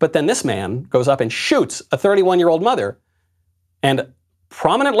 But then this man goes up and shoots a 31-year-old mother, and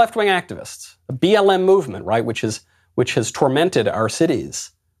prominent left-wing activists, the BLM movement, right, which has tormented our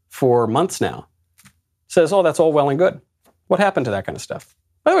cities for months now, says, oh, that's all well and good. What happened to that kind of stuff?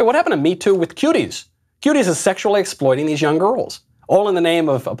 By the way, what happened to Me Too with cuties? Cuties is sexually exploiting these young girls, all in the name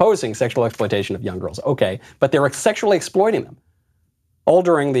of opposing sexual exploitation of young girls. Okay, but they're sexually exploiting them, all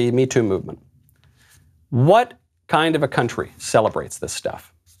during the Me Too movement. What kind of a country celebrates this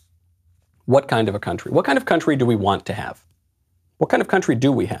stuff? What kind of a country? What kind of country do we want to have? What kind of country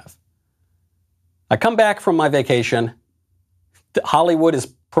do we have? I come back from my vacation. Hollywood is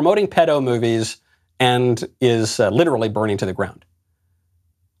promoting pedo movies and is literally burning to the ground.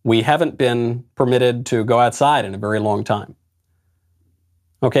 We haven't been permitted to go outside in a very long time.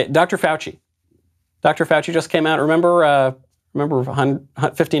 Okay, Dr. Fauci. Dr. Fauci just came out. Remember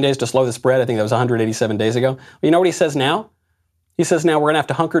 15 days to slow the spread? I think that was 187 days ago. You know what he says now? He says now we're going to have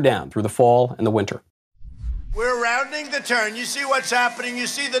to hunker down through the fall and the winter. We're rounding the turn. You see what's happening. You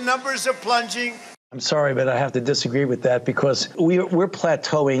see the numbers are plunging. I'm sorry, but I have to disagree with that because we're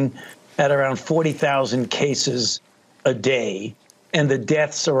plateauing at around 40,000 cases a day, and the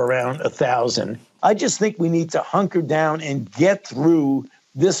deaths are around 1,000. I just think we need to hunker down and get through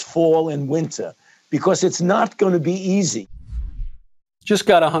this fall and winter because it's not going to be easy. Just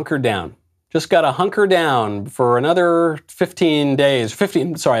got to hunker down. Just got to hunker down for another 15 days. 15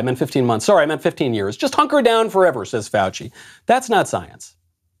 months. Sorry, I meant 15 years. Just hunker down forever, says Fauci. That's not science.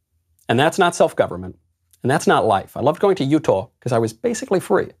 And that's not self-government. And that's not life. I loved going to Utah because I was basically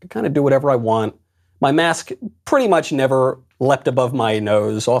free. I could kind of do whatever I want. My mask pretty much never leapt above my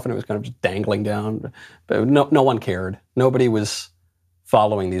nose. Often it was kind of just dangling down. But no one cared. Nobody was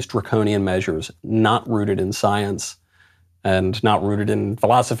following these draconian measures, not rooted in science and not rooted in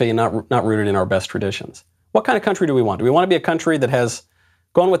philosophy and not rooted in our best traditions. What kind of country do we want? Do we want to be a country that has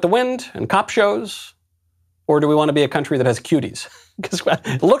Gone with the Wind and cop shows? Or do we want to be a country that has cuties? Because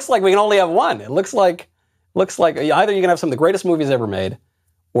it looks like we can only have one. It looks like either you're going to have some of the greatest movies ever made,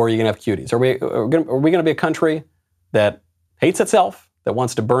 or you're going to have cuties. Are we going to be a country that hates itself, that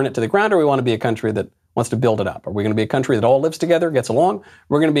wants to burn it to the ground, or we want to be a country that wants to build it up? Are we going to be a country that all lives together, gets along? Or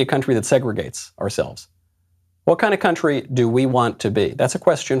we're going to be a country that segregates ourselves? What kind of country do we want to be? That's a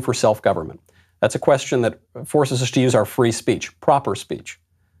question for self-government. That's a question that forces us to use our free speech, proper speech.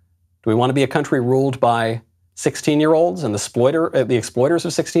 Do we want to be a country ruled by 16-year-olds and the exploiters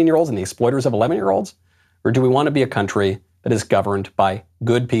of 16-year-olds and the exploiters of 11-year-olds? Or do we want to be a country that is governed by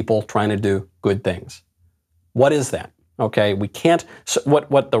good people trying to do good things? What is that? Okay, we can't. So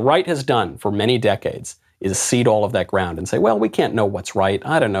what the right has done for many decades is cede all of that ground and say, well, we can't know what's right.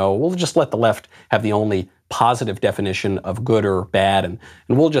 I don't know. We'll just let the left have the only positive definition of good or bad, and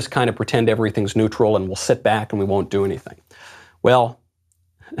we'll just kind of pretend everything's neutral and we'll sit back and we won't do anything. Well,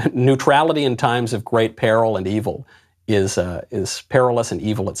 neutrality in times of great peril and evil is perilous and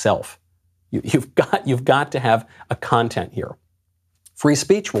evil itself. You've got to have a content here. Free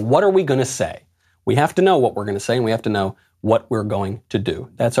speech, well, what are we going to say? We have to know what we're going to say, and we have to know what we're going to do.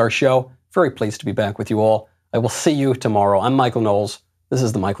 That's our show. Very pleased to be back with you all. I will see you tomorrow. I'm Michael Knowles. This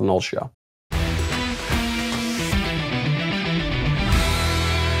is The Michael Knowles Show.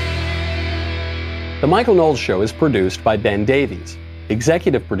 The Michael Knowles Show is produced by Ben Davies.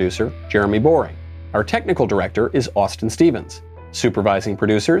 Executive producer, Jeremy Boring. Our technical director is Austin Stevens. Supervising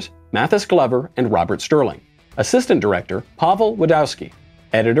producers, Mathis Glover and Robert Sterling. Assistant director, Pavel Wadowski.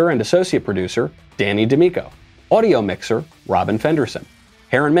 Editor and associate producer, Danny D'Amico. Audio mixer, Robin Fenderson.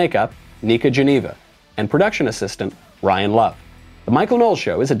 Hair and makeup, Nika Geneva. And production assistant, Ryan Love. The Michael Knowles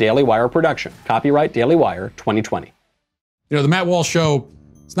Show is a Daily Wire production. Copyright Daily Wire 2020. You know, the Matt Walsh Show,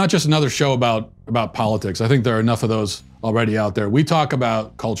 it's not just another show about politics. I think there are enough of those already out there. We talk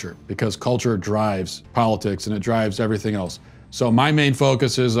about culture because culture drives politics and it drives everything else. So my main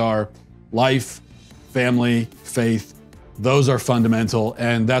focuses are life, family, faith. Those are fundamental,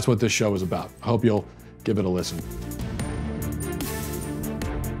 and that's what this show is about. I hope you'll give it a listen.